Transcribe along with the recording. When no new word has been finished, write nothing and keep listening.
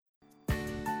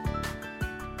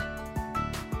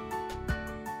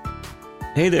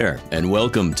Hey there, and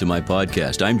welcome to my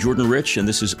podcast. I'm Jordan Rich, and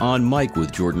this is On Mic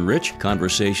with Jordan Rich,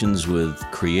 conversations with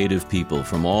creative people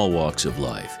from all walks of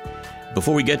life.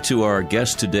 Before we get to our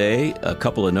guest today, a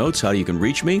couple of notes how you can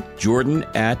reach me. Jordan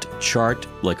at chart,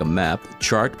 like a map,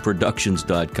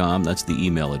 chartproductions.com. That's the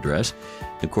email address.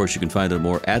 Of course, you can find out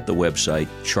more at the website,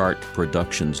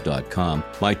 chartproductions.com.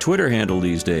 My Twitter handle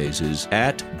these days is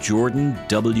at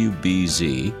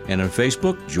JordanWBZ, and on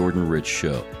Facebook, Jordan Rich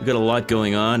Show. We've got a lot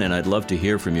going on, and I'd love to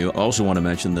hear from you. I also want to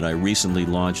mention that I recently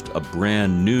launched a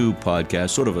brand new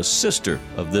podcast, sort of a sister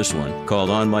of this one,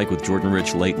 called On Mic with Jordan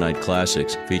Rich Late Night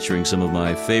Classics, featuring some of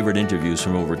my favorite interviews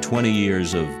from over 20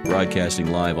 years of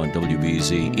broadcasting live on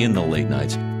WBZ in the late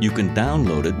nights. You can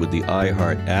download it with the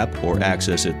iHeart app or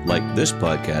access it like this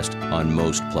podcast on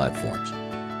most platforms.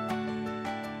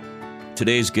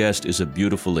 Today's guest is a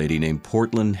beautiful lady named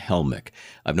Portland Helmick.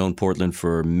 I've known Portland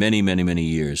for many, many, many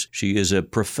years. She is a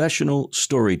professional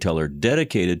storyteller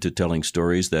dedicated to telling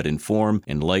stories that inform,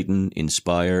 enlighten,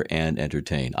 inspire, and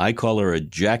entertain. I call her a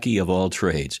Jackie of all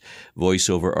trades.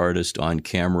 Voiceover artist,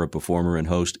 on-camera performer and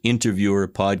host, interviewer,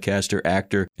 podcaster,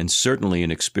 actor, and certainly an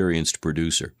experienced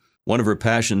producer. One of her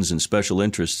passions and special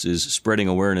interests is spreading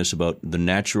awareness about the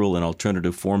natural and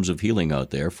alternative forms of healing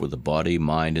out there for the body,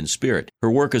 mind, and spirit.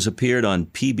 Her work has appeared on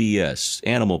PBS,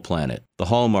 Animal Planet, the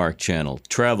Hallmark Channel,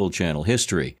 Travel Channel,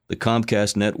 History, the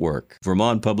Comcast Network,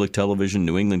 Vermont Public Television,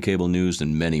 New England Cable News,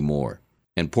 and many more.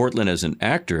 And Portland, as an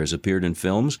actor, has appeared in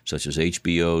films such as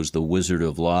HBO's The Wizard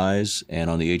of Lies and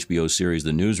on the HBO series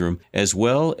The Newsroom, as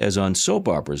well as on soap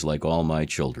operas like All My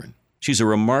Children. She's a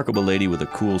remarkable lady with a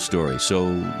cool story, so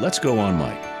let's go on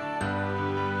mic.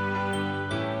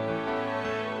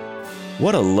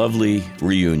 What a lovely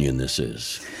reunion this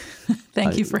is.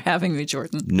 Thank you for having me,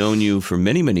 Jordan. Known you for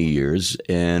many, many years,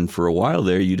 and for a while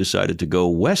there, you decided to go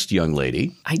west, young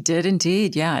lady. I did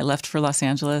indeed, yeah. I left for Los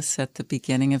Angeles at the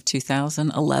beginning of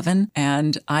 2011,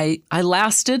 and I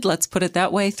lasted, let's put it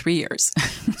that way, 3 years.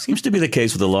 Seems to be the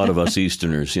case with a lot of us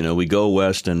Easterners. You know, we go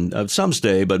west, and some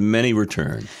stay, but many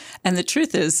return. And the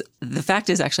truth is, the fact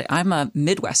is actually, I'm a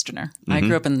Midwesterner. Mm-hmm. I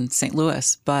grew up in St.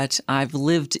 Louis, but I've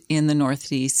lived in the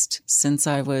Northeast since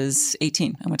I was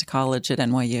 18. I went to college at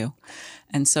NYU.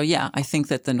 And so, yeah, I think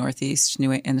that the Northeast,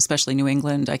 and especially New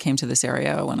England, I came to this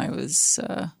area when I was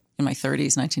in my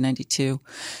 30s, 1992.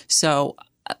 So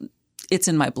it's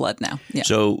in my blood now. Yeah.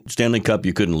 So Stanley Cup,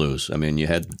 you couldn't lose. I mean, you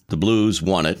had the Blues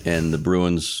won it and the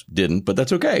Bruins didn't, but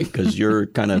that's okay because you're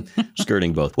kind of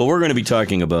skirting both. Well, we're going to be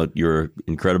talking about your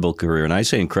incredible career. And I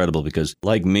say incredible because,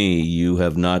 like me, you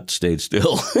have not stayed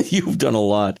still. You've done a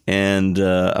lot. And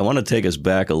I want to take us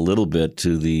back a little bit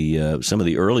to the some of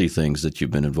the early things that you've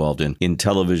been involved in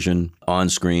television, on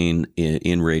screen,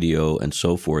 in radio, and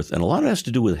so forth. And a lot of it has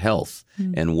to do with health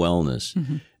and wellness.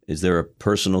 Mm-hmm. Is there a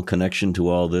personal connection to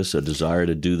all this, a desire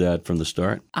to do that from the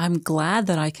start? I'm glad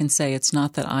that I can say it's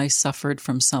not that I suffered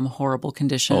from some horrible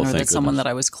condition or that someone that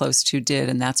I was close to did,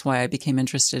 and that's why I became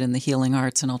interested in the healing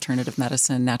arts and alternative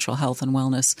medicine, natural health and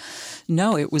wellness.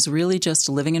 No, it was really just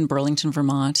living in Burlington,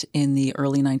 Vermont in the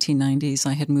early 1990s.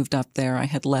 I had moved up there. I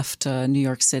had left New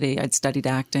York City. I'd studied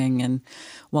acting, and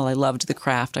while I loved the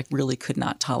craft, I really could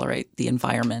not tolerate the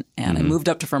environment. And I moved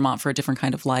up to Vermont for a different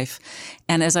kind of life.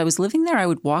 And as I was living there, I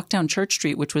would walk down Church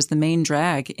Street, which was the main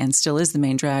drag and still is the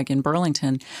main drag in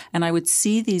Burlington. And I would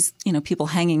see these, people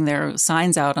hanging their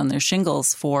signs out on their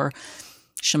shingles for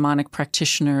shamanic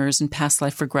practitioners and past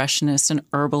life regressionists and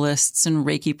herbalists and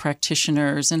Reiki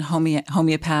practitioners and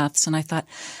homeopaths. And I thought,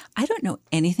 I don't know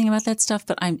anything about that stuff,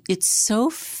 but it's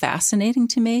so fascinating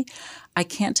to me. I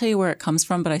can't tell you where it comes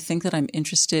from, but I think that I'm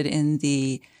interested in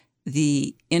the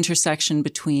intersection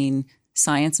between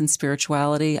science and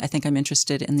spirituality. I think I'm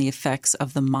interested in the effects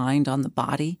of the mind on the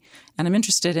body. And I'm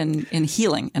interested in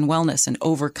healing and wellness and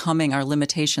overcoming our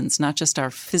limitations, not just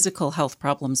our physical health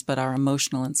problems, but our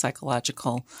emotional and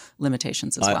psychological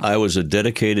limitations as well. I was a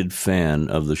dedicated fan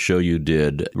of the show you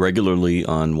did regularly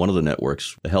on one of the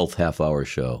networks, the Health Half Hour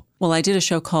Show. Well, I did a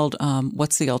show called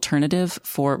What's the Alternative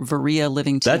for Varia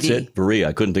Living TV. That's it, Varia.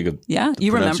 I couldn't think of Yeah,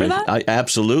 you remember that?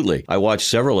 Absolutely. I watched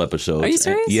several episodes. Are you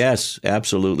serious? Yes,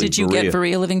 absolutely. Did you get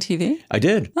Varia Living TV? I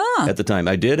did. At the time.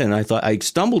 I did, and I thought I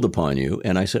stumbled upon you,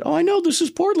 and I said, I know this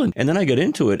is Portland. And then I got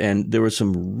into it, and there was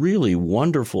some really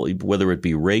wonderful, whether it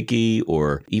be Reiki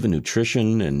or even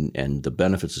nutrition and the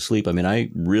benefits of sleep. I mean,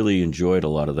 I really enjoyed a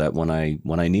lot of that when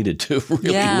I needed to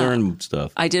really learn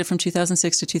stuff. I did from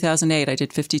 2006 to 2008. I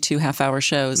did 52 half-hour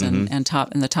shows, and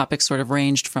the topics sort of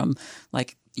ranged from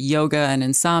like yoga and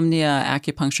insomnia,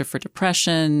 acupuncture for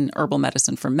depression, herbal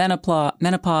medicine for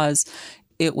menopause.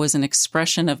 it was an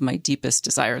expression of my deepest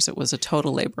desires. It was a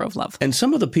total labor of love. And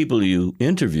some of the people you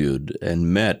interviewed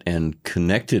and met and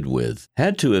connected with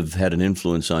had to have had an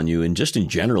influence on you, and just in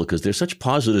general, because they're such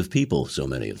positive people, so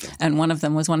many of them. And one of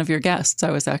them was one of your guests.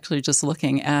 I was actually just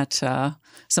looking at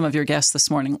some of your guests this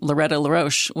morning. Loretta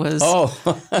LaRoche was.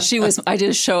 I did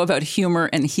a show about humor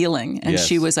and healing, and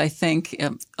she was, I think,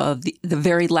 the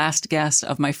very last guest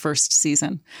of my first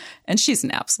season, and she's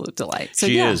an absolute delight. So,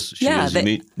 she is.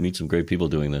 You meet some great people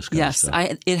doing this kind of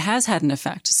stuff. It has had an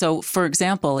effect. So, for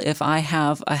example, if I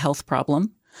have a health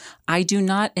problem, I do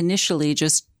not initially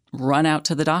just run out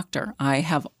to the doctor. I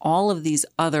have all of these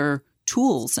other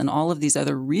tools and all of these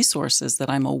other resources that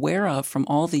I'm aware of from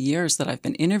all the years that I've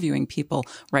been interviewing people,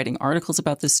 writing articles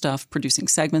about this stuff, producing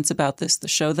segments about this, the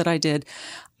show that I did.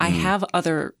 I have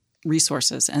other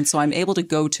resources. And so I'm able to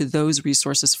go to those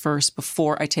resources first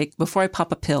before I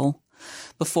pop a pill,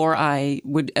 before I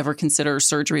would ever consider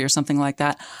surgery or something like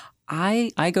that.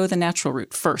 I go the natural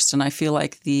route first, and I feel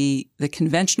like the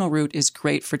conventional route is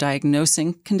great for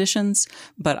diagnosing conditions,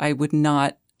 but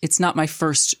it's not my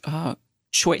first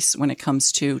choice when it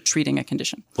comes to treating a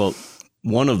condition. Well,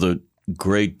 one of the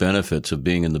great benefits of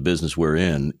being in the business we're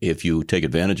in, if you take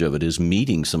advantage of it, is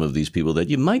meeting some of these people that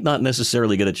you might not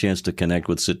necessarily get a chance to connect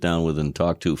with, sit down with, and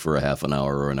talk to for a half an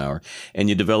hour or an hour. And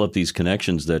you develop these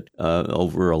connections that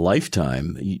over a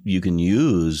lifetime you can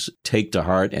take to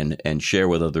heart and share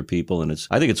with other people. And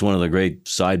I think it's one of the great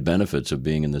side benefits of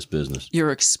being in this business.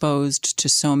 You're exposed to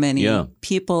so many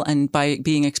people, and by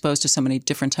being exposed to so many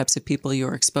different types of people,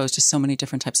 you're exposed to so many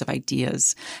different types of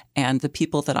ideas. And the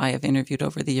people that I have interviewed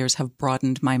over the years have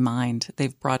broadened my mind.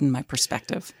 They've broadened my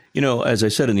perspective. You know, as I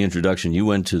said in the introduction, you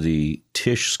went to the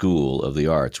Tisch School of the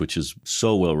Arts, which is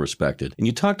so well respected. And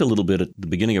you talked a little bit at the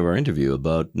beginning of our interview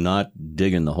about not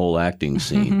digging the whole acting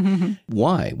scene.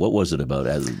 Why? What was it about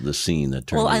the scene that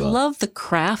turned you off? Well, I love the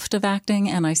craft of acting,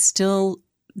 and I still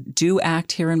do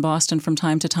act here in Boston from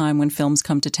time to time when films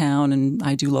come to town, and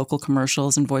I do local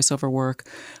commercials and voiceover work.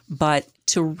 But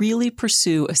to really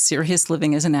pursue a serious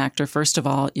living as an actor, first of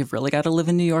all, you've really got to live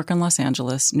in New York or Los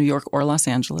Angeles.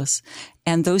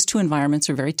 And those two environments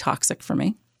are very toxic for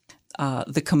me.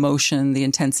 The commotion, the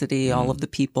intensity, all of the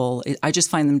people, I just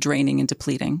find them draining and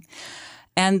depleting.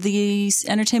 And the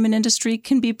entertainment industry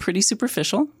can be pretty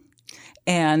superficial.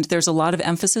 And there's a lot of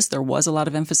emphasis. There was a lot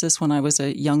of emphasis when I was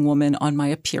a young woman on my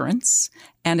appearance,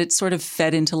 and it sort of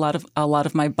fed into a lot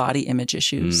of my body image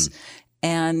issues.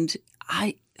 And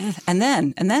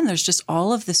then there's just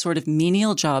all of the sort of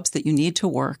menial jobs that you need to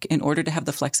work in order to have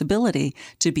the flexibility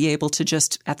to be able to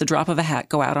just, at the drop of a hat,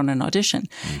 go out on an audition.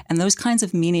 And those kinds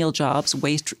of menial jobs,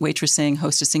 waitressing,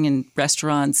 hostessing in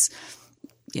restaurants,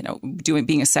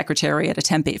 being a secretary at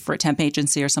for a temp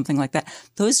agency or something like that.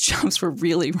 Those jobs were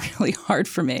really, really hard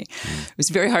for me. It was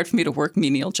very hard for me to work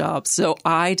menial jobs. So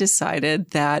I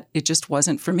decided that it just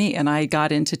wasn't for me. And I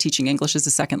got into teaching English as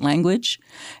a second language.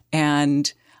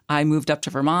 And I moved up to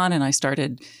Vermont and I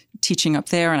started teaching up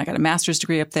there, and I got a master's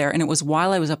degree up there. And it was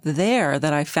while I was up there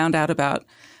that I found out about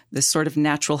this sort of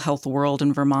natural health world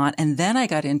in Vermont. And then I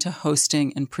got into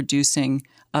hosting and producing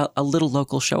a little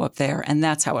local show up there. And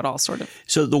that's how it all sort of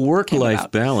So the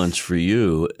work-life balance for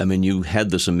you, I mean, you had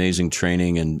this amazing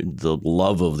training and the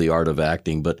love of the art of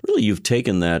acting, but really you've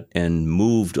taken that and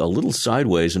moved a little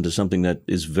sideways into something that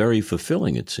is very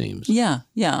fulfilling, it seems. Yeah.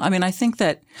 I mean, I think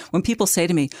that when people say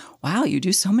to me, wow, you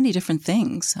do so many different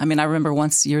things. I mean, I remember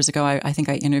once years ago, I think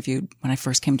I interviewed when I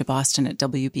first came to Boston at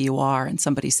WBUR, and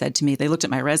somebody said to me, they looked at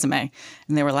my resume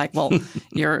and they were like, well,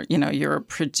 you're a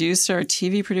producer, a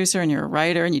TV producer, and you're a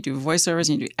writer, and you do voiceovers,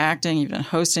 and you do acting, you've done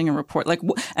hosting and report.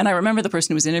 And I remember the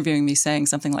person who was interviewing me saying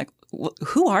something like,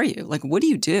 who are you? Like, what do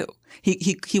you do?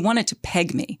 He wanted to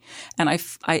peg me. And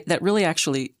I that really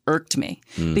actually irked me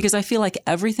because I feel like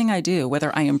everything I do,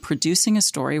 whether I am producing a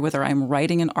story, whether I'm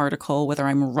writing an article, whether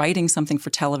I'm writing something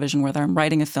for television, whether I'm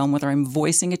writing a film, whether I'm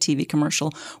voicing a TV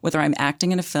commercial, whether I'm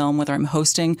acting in a film, whether I'm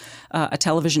hosting a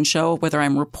television show, whether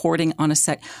I'm reporting on a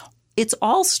set, it's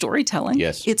all storytelling.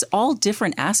 Yes. It's all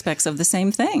different aspects of the same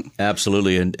thing.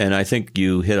 Absolutely. And I think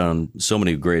you hit on so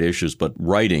many great issues, but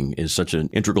writing is such an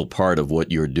integral part of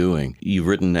what you're doing. You've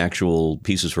written actual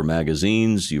pieces for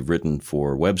magazines. You've written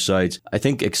for websites. I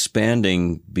think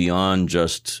expanding beyond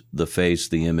just the face,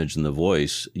 the image, and the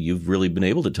voice, you've really been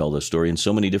able to tell the story in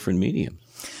so many different mediums.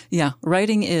 Yeah.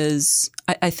 Writing is,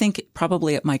 I think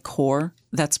probably at my core,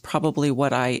 that's probably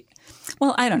what I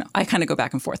don't know. I kind of go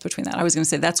back and forth between that. I was going to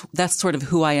say that's sort of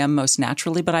who I am most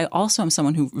naturally, but I also am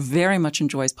someone who very much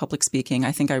enjoys public speaking.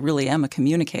 I think I really am a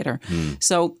communicator.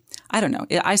 So I don't know.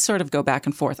 I sort of go back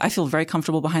and forth. I feel very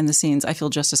comfortable behind the scenes. I feel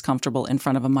just as comfortable in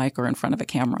front of a mic or in front of a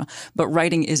camera. But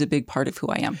writing is a big part of who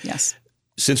I am, yes.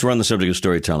 Since we're on the subject of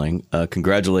storytelling,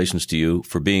 congratulations to you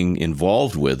for being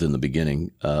involved with, in the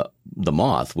beginning, The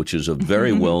Moth, which is a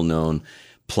very well-known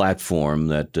platform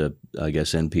that I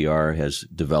guess NPR has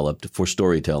developed for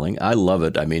storytelling. I love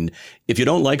it. I mean, if you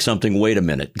don't like something, wait a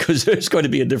minute, because there's going to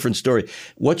be a different story.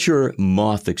 What's your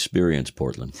Moth experience,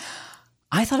 Portland?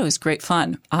 I thought it was great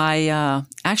fun. I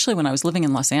actually, when I was living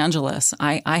in Los Angeles,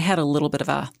 I had a little bit of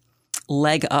a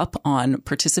leg up on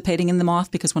participating in The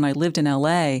Moth because when I lived in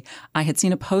LA, I had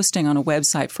seen a posting on a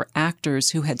website for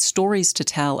actors who had stories to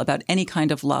tell about any kind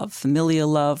of love, familial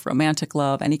love, romantic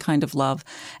love, any kind of love.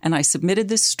 And I submitted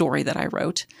this story that I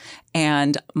wrote,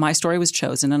 and my story was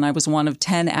chosen, and I was one of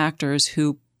 10 actors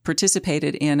who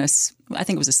participated in I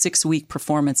think it was a 6-week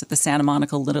performance at the Santa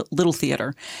Monica Little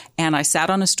Theater. And I sat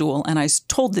on a stool and I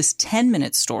told this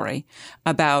 10-minute story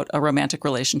about a romantic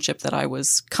relationship that I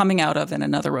was coming out of and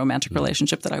another romantic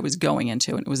relationship that I was going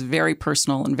into. And it was very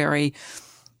personal and very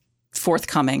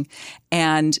forthcoming.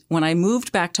 And when I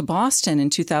moved back to Boston in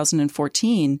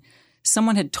 2014,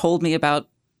 someone had told me about,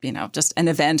 just an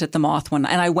event at the Moth and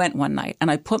I went one night and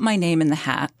I put my name in the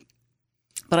hat.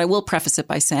 But I will preface it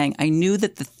by saying I knew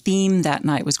that the theme that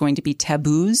night was going to be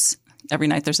taboos. Every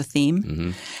night there's a theme.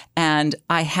 Mm-hmm. And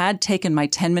I had taken my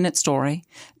 10-minute story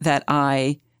that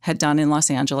I had done in Los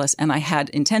Angeles, and I had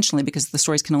intentionally, because the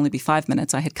stories can only be 5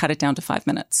 minutes, I had cut it down to 5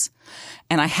 minutes.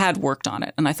 And I had worked on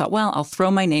it. And I thought, well, I'll throw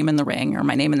my name in the ring or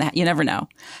my name in the hat. You never know.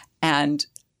 And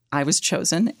I was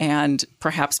chosen, and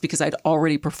perhaps because I'd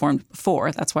already performed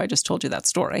before, that's why I just told you that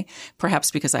story,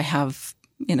 perhaps because I have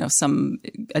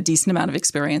a decent amount of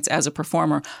experience as a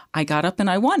performer, I got up and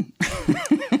I won.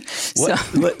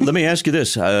 Let me ask you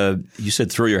this. You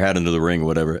said throw your hat into the ring or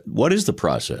whatever. What is the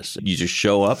process? You just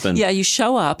show up and... Yeah, you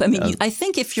show up. I mean, I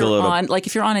think if you're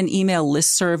on an email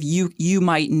listserv, you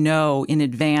might know in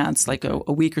advance, like a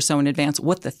week or so in advance,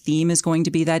 what the theme is going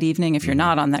to be that evening. If you're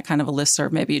not on that kind of a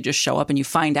listserv, maybe you just show up and you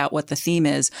find out what the theme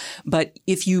is. But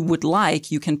if you would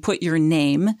like, you can put your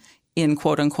name in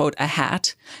quote unquote a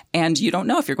hat, and you don't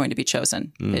know if you're going to be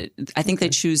chosen. I think they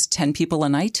choose 10 people a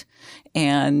night.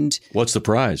 And what's the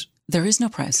prize? There is no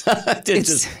prize. It's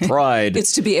just pride.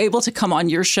 It's to be able to come on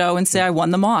your show and say, I won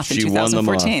The Moth in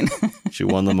 2014. She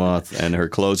won The Moth, and her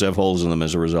clothes have holes in them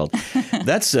as a result.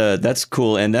 That's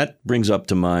cool. And that brings up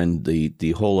to mind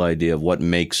the whole idea of what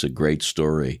makes a great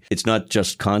story. It's not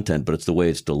just content, but it's the way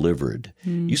it's delivered.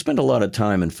 You spend a lot of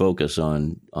time and focus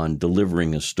on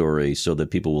delivering a story so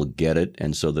that people will get it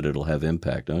and so that it'll have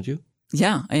impact, don't you?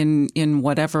 Yeah, in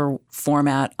whatever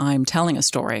format I'm telling a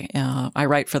story. I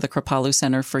write for the Kripalu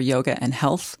Center for Yoga and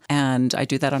Health, and I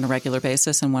do that on a regular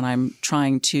basis. And when I'm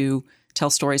trying to tell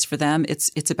stories for them,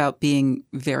 it's about being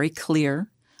very clear.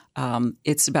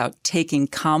 It's about taking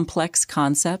complex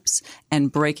concepts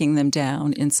and breaking them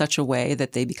down in such a way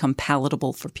that they become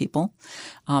palatable for people.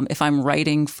 If I'm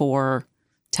writing for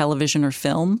television or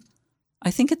film,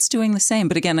 I think it's doing the same.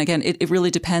 But again, it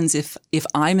really depends if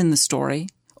I'm in the story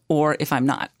or if I'm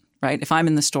not, right? If I'm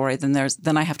in the story,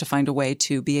 then I have to find a way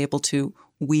to be able to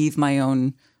weave my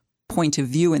own point of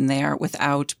view in there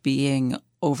without being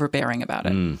overbearing about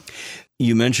it.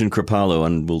 You mentioned Kripalu,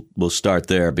 and we'll start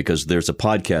there because there's a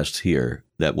podcast here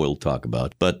that we'll talk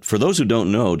about. But for those who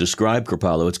don't know, describe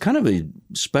Kripalu. It's kind of a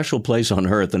special place on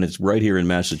earth, and it's right here in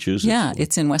Massachusetts. Yeah,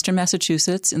 it's in Western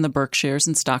Massachusetts in the Berkshires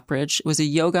in Stockbridge. It was a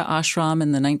yoga ashram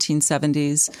in the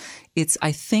 1970s. It's,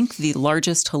 I think, the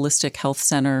largest holistic health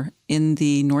center in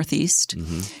the Northeast.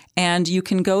 Mm-hmm. And you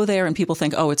can go there and people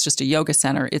think, oh, it's just a yoga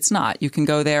center. It's not. You can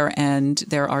go there and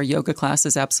there are yoga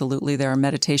classes, absolutely. There are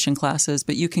meditation classes,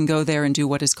 but you can go there and do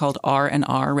what is called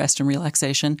R&R, rest and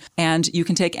relaxation. And you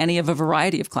can take any of a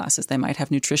variety of classes. They might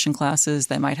have nutrition classes.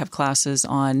 They might have classes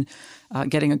on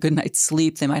getting a good night's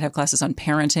sleep. They might have classes on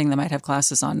parenting. They might have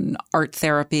classes on art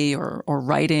therapy or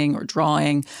writing or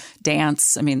drawing,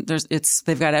 dance. I mean,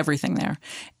 they've got everything there.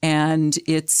 And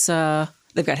it's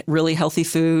they've got really healthy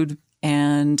food,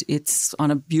 and it's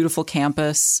on a beautiful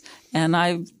campus. And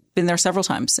I've been there several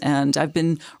times, and I've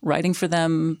been writing for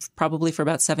them probably for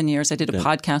about 7 years. I did a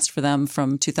podcast for them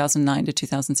from 2009 to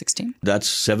 2016. That's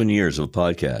 7 years of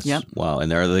podcasts. Yep. Wow.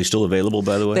 And are they still available,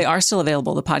 by the way? They are still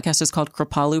available. The podcast is called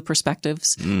Kripalu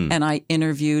Perspectives. And I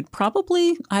interviewed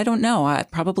probably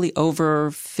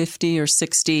over 50 or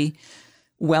 60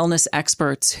 wellness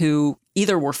experts who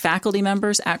either were faculty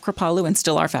members at Kripalu and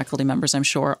still are faculty members, I'm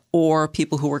sure, or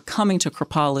people who were coming to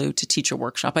Kripalu to teach a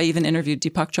workshop. I even interviewed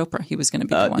Deepak Chopra. He was going to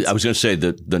be there once. I was going to say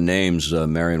that the names,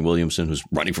 Marianne Williamson, who's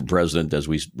running for president as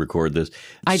we record this.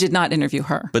 I did not interview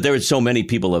her. But there were so many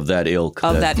people of that ilk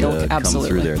absolutely. come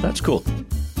through there. That's cool.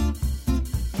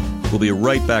 We'll be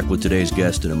right back with today's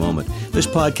guest in a moment. This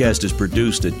podcast is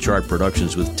produced at Chart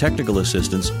Productions with technical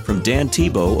assistance from Dan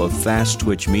Tebow of Fast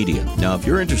Twitch Media. Now, if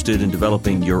you're interested in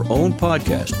developing your own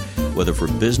podcast, whether for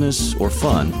business or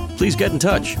fun, please get in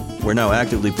touch. We're now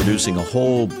actively producing a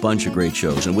whole bunch of great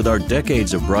shows, and with our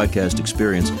decades of broadcast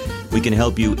experience, we can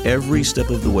help you every step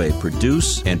of the way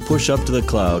produce and push up to the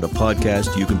cloud a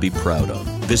podcast you can be proud of.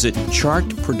 Visit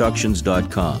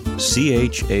chartproductions.com,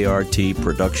 CHART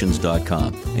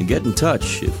Productions.com, and get in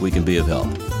touch if we can be of help.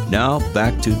 Now,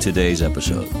 back to today's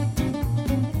episode.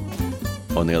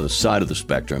 On the other side of the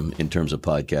spectrum, in terms of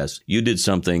podcasts, you did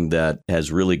something that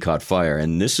has really caught fire.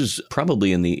 And this is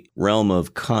probably in the realm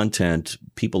of content.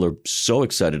 People are so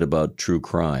excited about true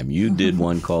crime. You did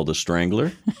one called The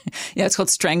Strangler. Yeah, it's called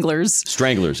Stranglers.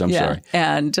 Stranglers, I'm sorry.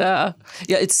 And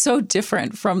it's so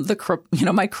different from the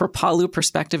my Kripalu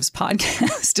Perspectives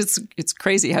podcast. It's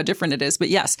crazy how different it is. But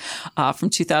yes, from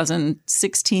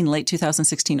 2016, late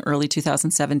 2016, early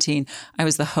 2017, I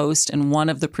was the host and one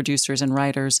of the producers and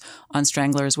writers on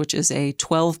Stranglers, which is a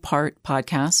 12-part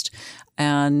podcast.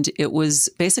 And it was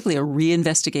basically a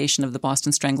reinvestigation of the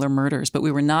Boston Strangler murders. But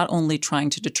we were not only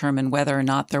trying to determine whether or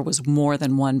not there was more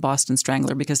than one Boston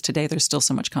Strangler, because today there's still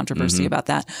so much controversy about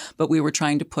that, but we were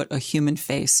trying to put a human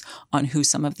face on who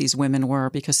some of these women were,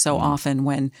 because so often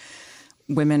when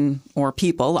women or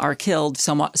people are killed,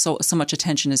 so much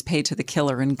attention is paid to the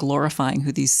killer and glorifying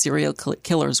who these serial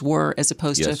killers were, as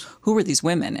opposed to who were these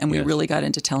women. And we really got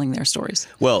into telling their stories.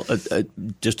 Well,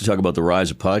 just to talk about the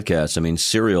rise of podcasts, I mean,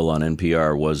 Serial on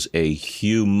NPR was a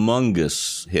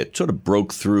humongous hit, sort of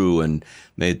broke through and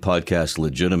made podcasts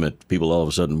legitimate. People all of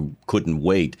a sudden couldn't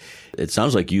wait. It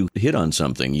sounds like you hit on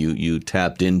something. You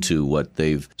tapped into what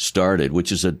they've started,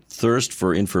 which is a thirst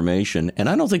for information. And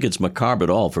I don't think it's macabre at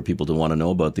all for people to want to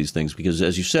know about these things, because,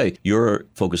 as you say, you're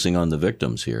focusing on the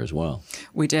victims here as well.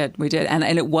 We did.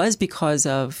 And it was because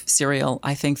of Serial,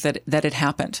 I think, that it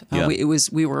happened.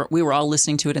 We were all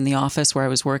listening to it in the office where I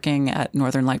was working at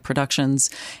Northern Light Productions,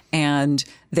 and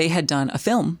they had done a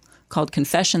film called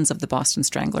Confessions of the Boston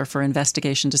Strangler for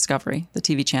Investigation Discovery, the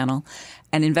TV channel.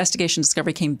 And Investigation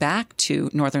Discovery came back to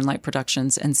Northern Light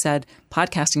Productions and said,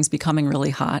 podcasting's becoming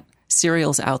really hot.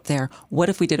 Serial's out there. What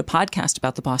if we did a podcast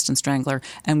about the Boston Strangler?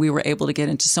 And we were able to get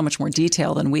into so much more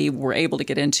detail than we were able to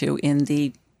get into in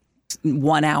the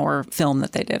 1-hour film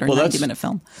that they did, or 90-minute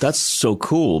film. That's so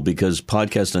cool, because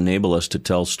podcasts enable us to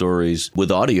tell stories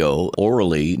with audio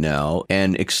orally now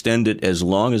and extend it as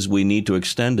long as we need to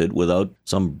extend it without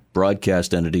some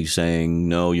broadcast entity saying,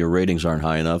 no, your ratings aren't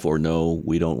high enough, or no,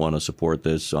 we don't want to support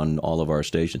this on all of our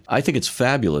stations. I think it's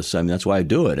fabulous. I mean, that's why I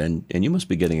do it. And you must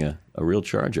be getting a real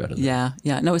charge out of it. Yeah.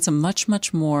 No, it's a much,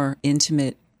 much more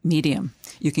intimate medium.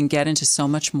 You can get into so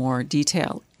much more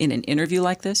detail in an interview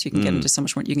like this. You can get into so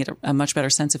much more. You can get a much better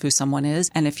sense of who someone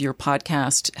is. And if your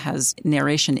podcast has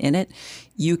narration in it,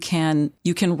 you can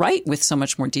write with so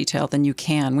much more detail than you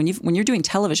can when you're doing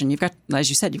television. You've got, as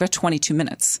you said, you've got 22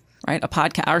 minutes. Right?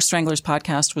 Our Stranglers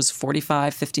podcast was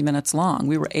 45, 50 minutes long.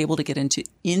 We were able to get into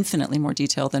infinitely more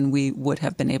detail than we would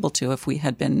have been able to if we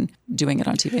had been doing it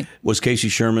on TV. Was Casey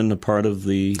Sherman a part of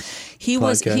the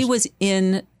podcast? He was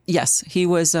in. Yes, he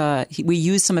was. We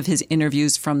used some of his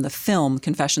interviews from the film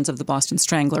Confessions of the Boston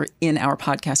Strangler in our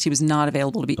podcast. He was not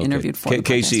available to be interviewed for the podcast.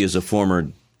 Casey is a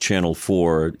former Channel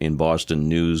 4 in Boston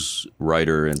news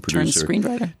writer and producer.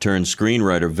 Turned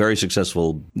screenwriter. Very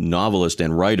successful novelist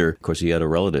and writer. Of course, he had a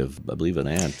relative, I believe an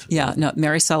aunt. Yeah, no,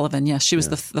 Mary Sullivan, yes. She was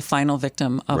the final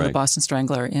victim of the Boston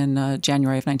Strangler in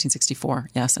January of 1964,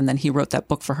 yes. And then he wrote that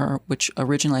book for her, which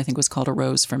originally I think was called A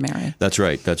Rose for Mary. That's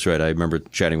right. I remember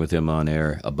chatting with him on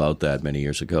air about that many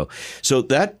years ago. So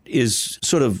that is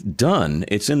sort of done.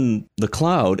 It's in the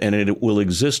cloud, and it will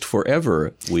exist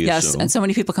forever, we assume. Yes, and so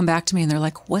many people come back to me and they're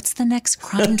like, what's the next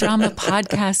crime drama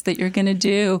podcast that you're going to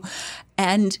do?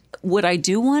 And would I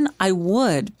do one? I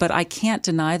would, but I can't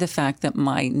deny the fact that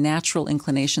my natural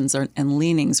inclinations and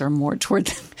leanings are more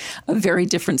toward a very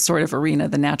different sort of arena,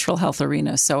 the natural health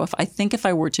arena. So if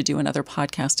I were to do another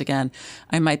podcast again,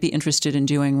 I might be interested in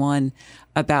doing one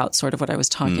about sort of what I was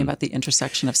talking about, the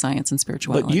intersection of science and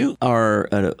spirituality. But you are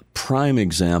a prime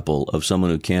example of someone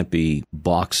who can't be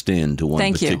boxed into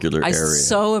one particular area. I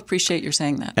so appreciate your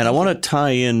saying that. And I want to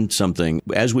tie in something.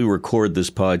 As we record this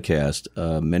podcast,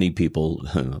 many people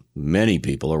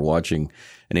are watching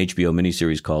an HBO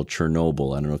miniseries called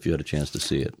Chernobyl. I don't know if you had a chance to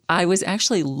see it. I was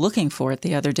actually looking for it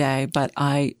the other day, but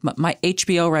my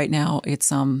HBO right now,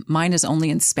 it's mine is only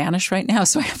in Spanish right now,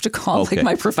 so I have to call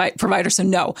my provider. So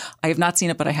no, I have not seen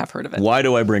it, but I have heard of it. Why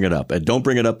do I bring it up? Don't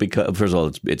bring it up because, first of all,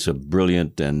 it's a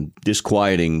brilliant and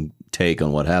disquieting take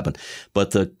on what happened.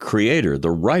 But the creator,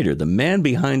 the writer, the man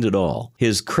behind it all,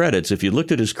 his credits, if you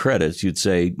looked at his credits, you'd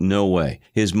say, no way.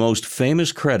 His most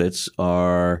famous credits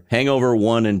are Hangover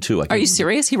 1 and 2. Are you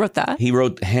serious? He wrote that? He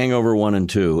wrote Hangover 1 and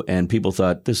 2, and people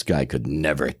thought, this guy could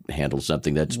never handle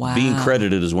something that's being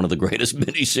credited as one of the greatest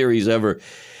miniseries ever.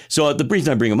 So the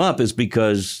reason I bring him up is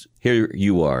because here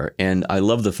you are, and I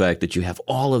love the fact that you have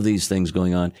all of these things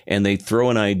going on, and they throw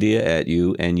an idea at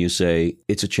you, and you say,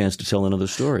 it's a chance to tell another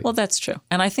story. Well, that's true.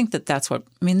 And I think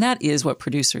that is what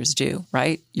producers do,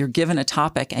 right? You're given a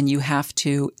topic, and you have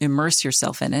to immerse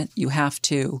yourself in it. You have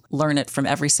to learn it from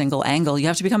every single angle. You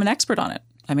have to become an expert on it.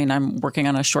 I mean, I'm working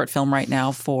on a short film right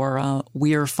now for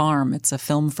Weir Farm. It's a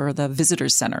film for the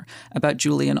Visitors Center about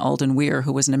Julian Alden Weir,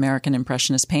 who was an American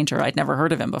Impressionist painter. I'd never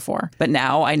heard of him before, but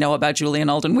now I know about Julian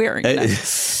Alden Weir. You know?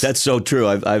 That's so true.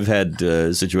 I've had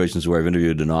situations where I've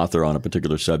interviewed an author on a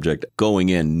particular subject, going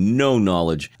in, no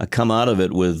knowledge. I come out of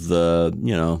it with,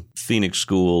 Phoenix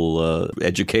School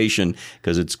education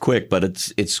because it's quick, but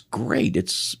it's great.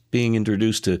 It's being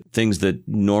introduced to things that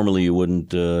normally you wouldn't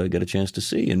get a chance to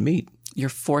see and meet. You're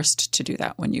forced to do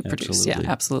that when you produce. Yeah,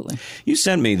 absolutely. You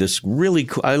sent me this really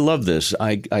cool, I love this.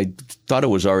 I thought it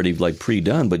was already like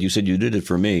pre-done, but you said you did it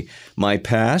for me. My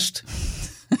past,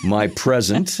 my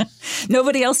present.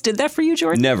 Nobody else did that for you,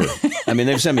 Jordan? Never. I mean,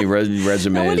 they've sent me resumes.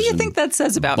 Now, what do you think that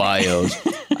says about bios?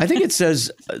 I think it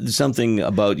says something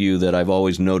about you that I've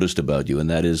always noticed about you, and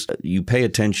that is you pay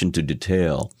attention to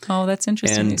detail. Oh, that's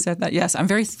interesting you said that. Yes, I'm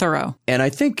very thorough. And I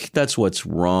think that's what's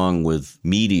wrong with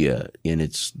media in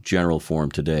its general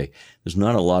form today. There's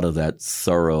not a lot of that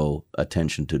thorough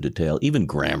attention to detail, even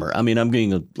grammar. I mean, I'm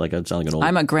sound like an old...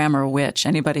 I'm a grammar witch.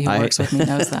 Anybody who works with me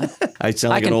knows that. I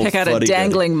sound like an old I can pick out a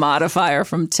dangling modifier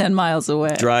from 10 miles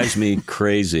away. Drives me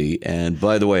crazy. And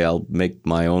by the way, I'll make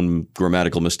my own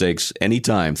grammatical mistakes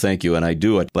anytime. Thank you. And I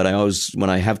do it. But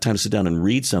when I have time to sit down and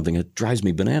read something, it drives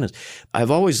me bananas. I've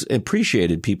always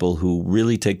appreciated people who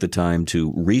really take the time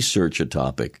to research a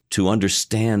topic, to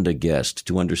understand a guest,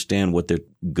 to understand what they're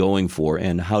going for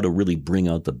and how to really bring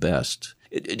out the best.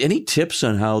 Any tips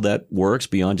on how that works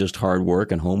beyond just hard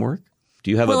work and homework? Do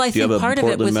you have a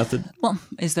Portland method? Well,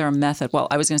 is there a method? Well,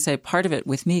 I was going to say part of it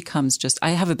with me comes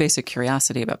I have a basic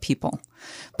curiosity about people.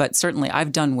 But certainly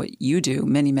I've done what you do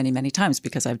many, many, many times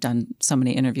because I've done so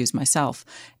many interviews myself.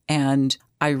 And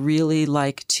I really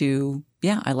like to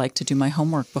do my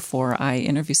homework before I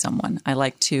interview someone. I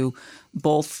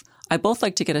both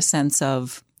like to get a sense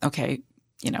of,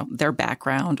 their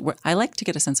background. I like to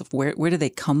get a sense of where do they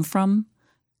come from?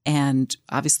 And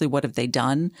obviously, what have they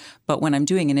done? But when I'm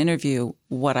doing an interview,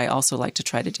 what I also like to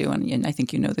try to do, and I think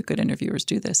that good interviewers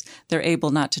do this, they're able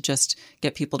not to just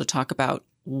get people to talk about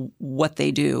what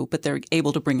they do, but they're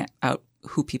able to bring out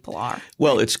who people are.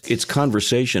 Well, it's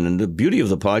conversation. And the beauty of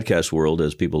the podcast world,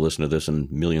 as people listen to this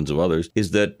and millions of others,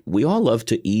 is that we all love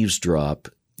to eavesdrop,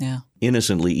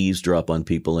 innocently eavesdrop on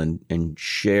people and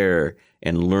share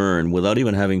and learn without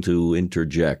even having to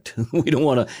interject. We don't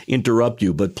want to interrupt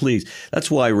you, but please.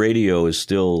 That's why radio is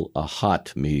still a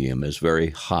hot medium, is very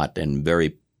hot and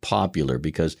very popular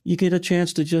because you get a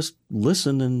chance to just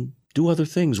listen and do other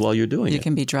things while you're doing it. You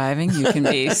can be driving. You can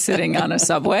be sitting on a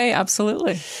subway.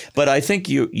 Absolutely. But I think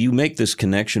you make this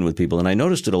connection with people. And I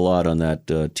noticed it a lot on that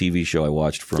TV show I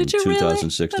watched from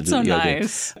 2006. That's so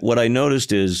nice. What I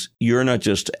noticed is you're not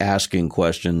just asking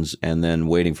questions and then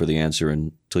waiting for the answer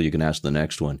until you can ask the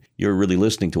next one. You're really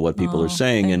listening to what people are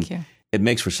saying. Thank you. It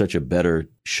makes for such a better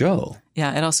show.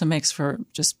 Yeah, it also makes for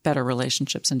just better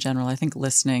relationships in general. I think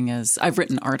listening I've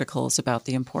written articles about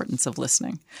the importance of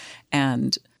listening.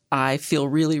 And I feel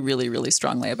really, really, really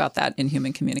strongly about that in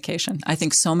human communication. I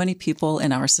think so many people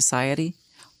in our society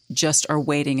just are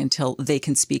waiting until they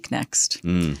can speak next.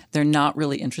 They're not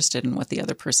really interested in what the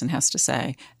other person has to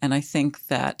say. And I think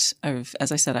that,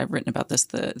 as I said, I've written about this,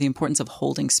 the importance of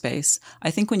holding space.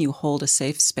 I think when you hold a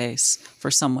safe space for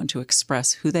someone to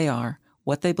express who they are,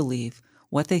 what they believe,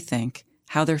 what they think,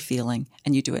 how they're feeling,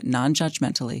 and you do it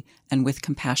non-judgmentally and with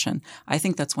compassion. I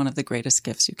think that's one of the greatest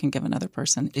gifts you can give another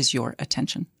person is your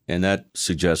attention. And that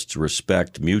suggests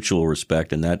respect, mutual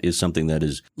respect, and that is something that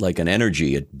is like an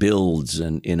energy. It builds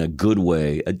and in a good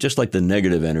way, just like the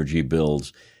negative energy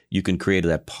builds. You can create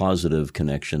that positive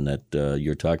connection that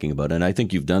you're talking about. And I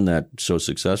think you've done that so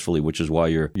successfully, which is why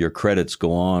your credits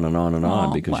go on and on and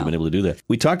on, because you've been able to do that.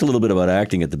 We talked a little bit about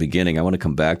acting at the beginning. I want to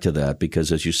come back to that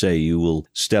because, as you say, you will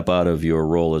step out of your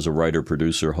role as a writer,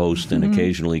 producer, host, and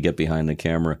occasionally get behind the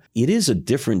camera. It is a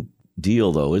different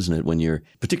deal, though, isn't it, when you're,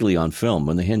 particularly on film,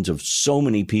 in the hands of so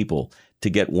many people to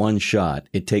get one shot,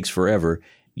 it takes forever.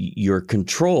 Your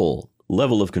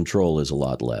level of control is a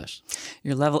lot less.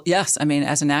 Yes. I mean,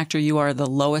 as an actor, you are the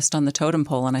lowest on the totem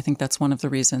pole. And I think that's one of the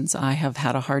reasons I have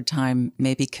had a hard time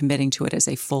maybe committing to it as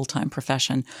a full-time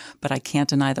profession. But I can't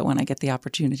deny that when I get the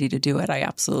opportunity to do it, I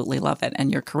absolutely love it.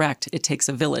 And you're correct. It takes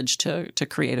a village to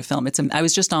create a film. I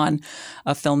was just on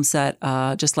a film set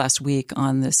just last week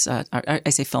on this, I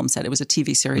say film set, it was a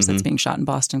TV series that's being shot in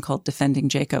Boston called Defending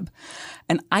Jacob.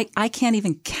 And I can't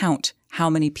even count how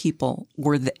many people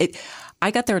were there.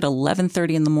 I got there at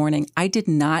 11:30 in the morning. I did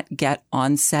not get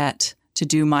on set to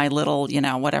do my little,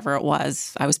 whatever it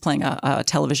was. I was playing a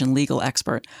television legal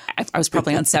expert. I was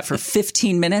probably on set for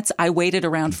 15 minutes. I waited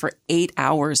around for 8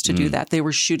 hours to do that. They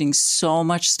were shooting so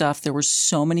much stuff. There were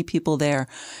so many people there.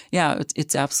 Yeah,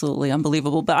 it's absolutely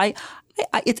unbelievable. But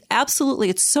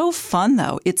it's so fun,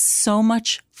 though. It's so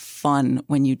much fun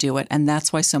when you do it. And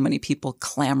that's why so many people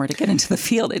clamor to get into the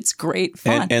field. It's great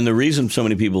fun. And the reason so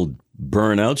many people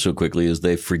burn out so quickly is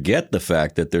they forget the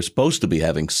fact that they're supposed to be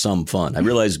having some fun. I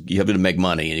realize you have to make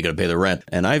money and you got to pay the rent.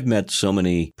 And I've met so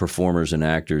many performers and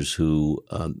actors who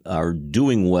are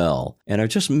doing well and are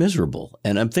just miserable.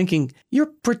 And I'm thinking,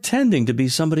 you're pretending to be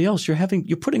somebody else.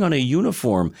 You're putting on a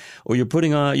uniform, or you're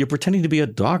pretending to be a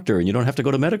doctor, and you don't have to go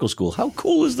to medical school. How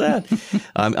cool is that?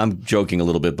 I'm joking a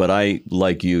little bit, but I,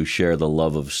 like you, share the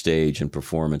love of stage and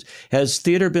performance. Has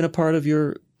theater been a part of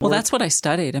your Well, that's what I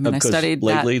studied. I mean, I studied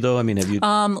lately, that. Though. I mean, have you?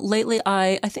 Lately,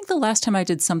 I think the last time I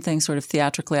did something sort of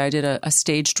theatrically, I did a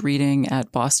staged reading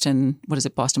at Boston. What is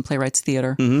it? Boston Playwrights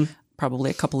Theater.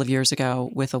 Probably a couple of years ago,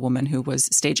 with a woman who was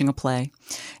staging a play,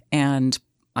 and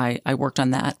I worked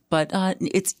on that. But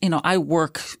it's I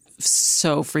work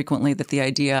so frequently that the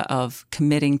idea of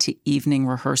committing to evening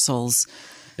rehearsals.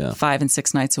 5 and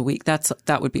 6 nights a week.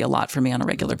 That would be a lot for me on a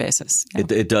regular basis. Yeah.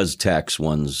 It does tax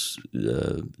one's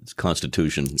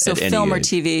constitution. So film or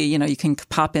TV, you can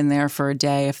pop in there for a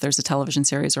day if there's a television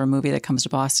series or a movie that comes to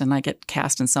Boston. I get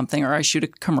cast in something, or I shoot a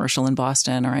commercial in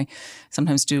Boston, or I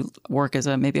sometimes do work as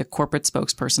maybe a corporate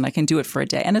spokesperson. I can do it for a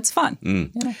day, and it's fun.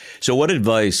 So, what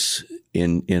advice,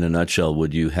 in a nutshell,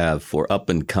 would you have for up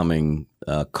and coming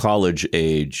college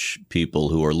age people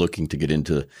who are looking to get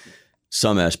into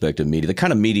some aspect of media, the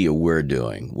kind of media we're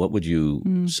doing? What would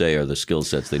you say are the skill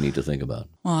sets they need to think about?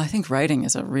 Well, I think writing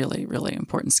is a really, really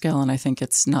important skill, and I think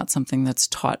it's not something that's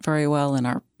taught very well in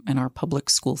our public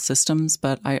school systems.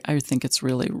 But I think it's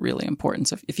really, really important.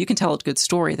 So if you can tell a good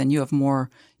story, then you have more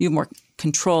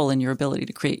control in your ability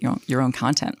to create your own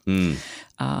content.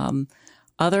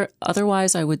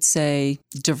 Otherwise, I would say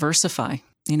diversify.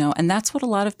 And that's what a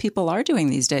lot of people are doing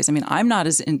these days. I mean, I'm not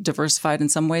as diversified in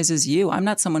some ways as you. I'm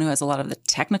not someone who has a lot of the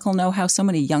technical know-how. So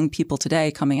many young people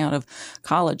today coming out of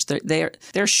college,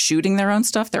 they're shooting their own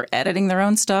stuff. They're editing their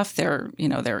own stuff. They're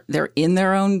in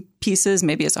their own pieces,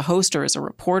 maybe as a host or as a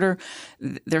reporter.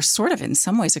 They're sort of in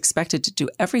some ways expected to do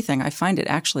everything. I find it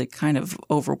actually kind of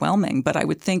overwhelming. But I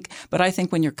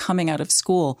think when you're coming out of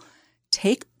school,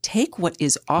 take what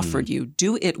is offered you.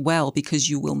 Do it well, because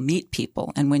you will meet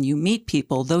people. And when you meet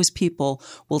people, those people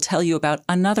will tell you about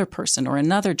another person or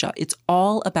another job. It's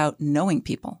all about knowing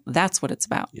people. That's what it's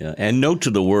about. Yeah. And note to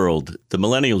the world, the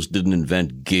millennials didn't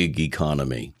invent gig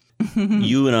economy.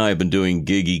 You and I have been doing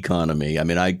gig economy. I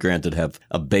mean, I granted have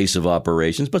a base of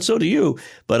operations, but so do you.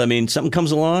 But I mean, something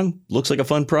comes along, looks like a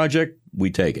fun project, we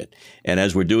take it. And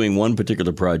as we're doing one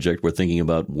particular project, we're thinking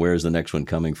about where's the next one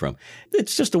coming from.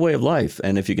 It's just a way of life.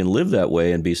 And if you can live that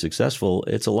way and be successful,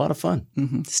 it's a lot of fun.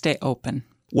 Stay open.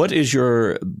 What is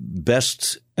your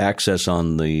best access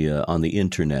on the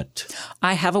internet?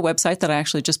 I have a website that I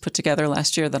actually just put together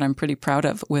last year that I'm pretty proud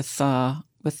of with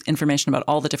information about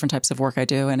all the different types of work I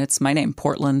do. And it's my name,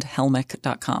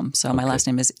 PortlandHelmick.com. So my last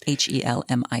name is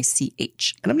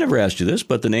Helmich. And I've never asked you this,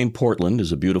 but the name Portland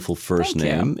is a beautiful first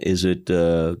name. Is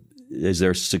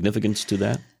there significance to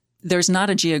that? There's not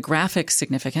a geographic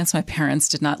significance. My parents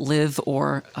did not live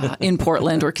or in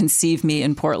Portland or conceive me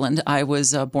in Portland. I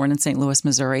was born in St. Louis,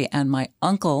 Missouri, and my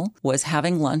uncle was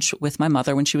having lunch with my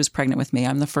mother when she was pregnant with me.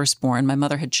 I'm the firstborn. My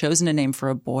mother had chosen a name for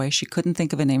a boy. She couldn't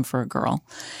think of a name for a girl.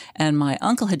 And my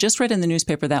uncle had just read in the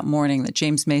newspaper that morning that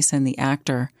James Mason, the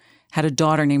actor, had a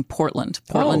daughter named Portland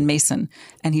Mason.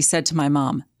 And he said to my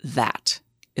mom, that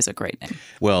is a great name.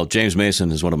 Well, James Mason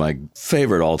is one of my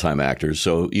favorite all-time actors,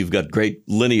 so you've got great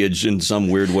lineage in some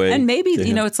weird way. And maybe,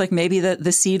 it's like maybe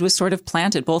the seed was sort of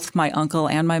planted. Both my uncle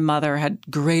and my mother had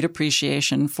great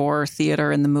appreciation for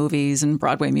theater and the movies and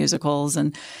Broadway musicals.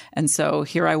 And so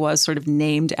here I was sort of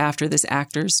named after this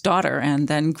actor's daughter and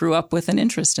then grew up with an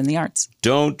interest in the arts.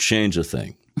 Don't change a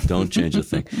thing. Don't change a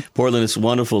thing. Portland, it's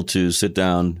wonderful to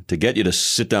get you to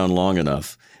sit down long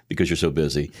enough, because you're so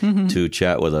busy, to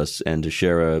chat with us and to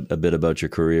share a bit about your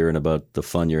career and about the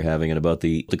fun you're having and about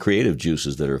the creative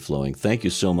juices that are flowing. Thank you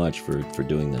so much for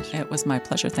doing this. It was my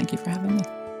pleasure. Thank you for having me.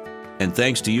 And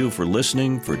thanks to you for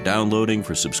listening, for downloading,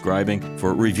 for subscribing,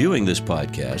 for reviewing this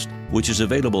podcast, which is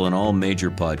available on all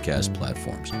major podcast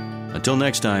platforms. Until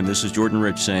next time, this is Jordan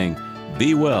Rich saying,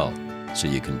 be well so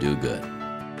you can do good.